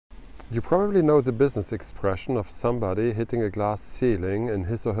You probably know the business expression of somebody hitting a glass ceiling in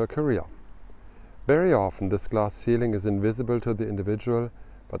his or her career. Very often this glass ceiling is invisible to the individual,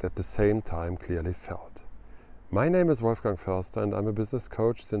 but at the same time clearly felt. My name is Wolfgang Foerster and I'm a business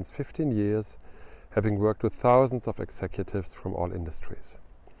coach since 15 years, having worked with thousands of executives from all industries.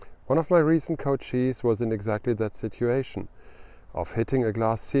 One of my recent coachees was in exactly that situation, of hitting a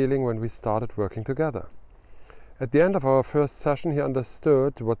glass ceiling when we started working together. At the end of our first session, he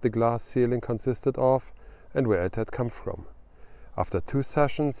understood what the glass ceiling consisted of and where it had come from. After 2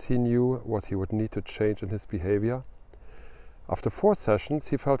 sessions, he knew what he would need to change in his behavior. After 4 sessions,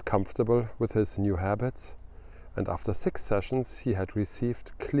 he felt comfortable with his new habits. And after 6 sessions, he had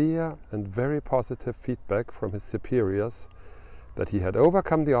received clear and very positive feedback from his superiors that he had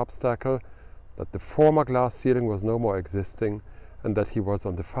overcome the obstacle, that the former glass ceiling was no more existing, and that he was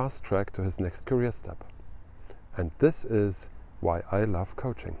on the fast track to his next career step. And this is why I love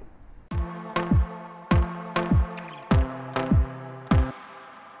coaching.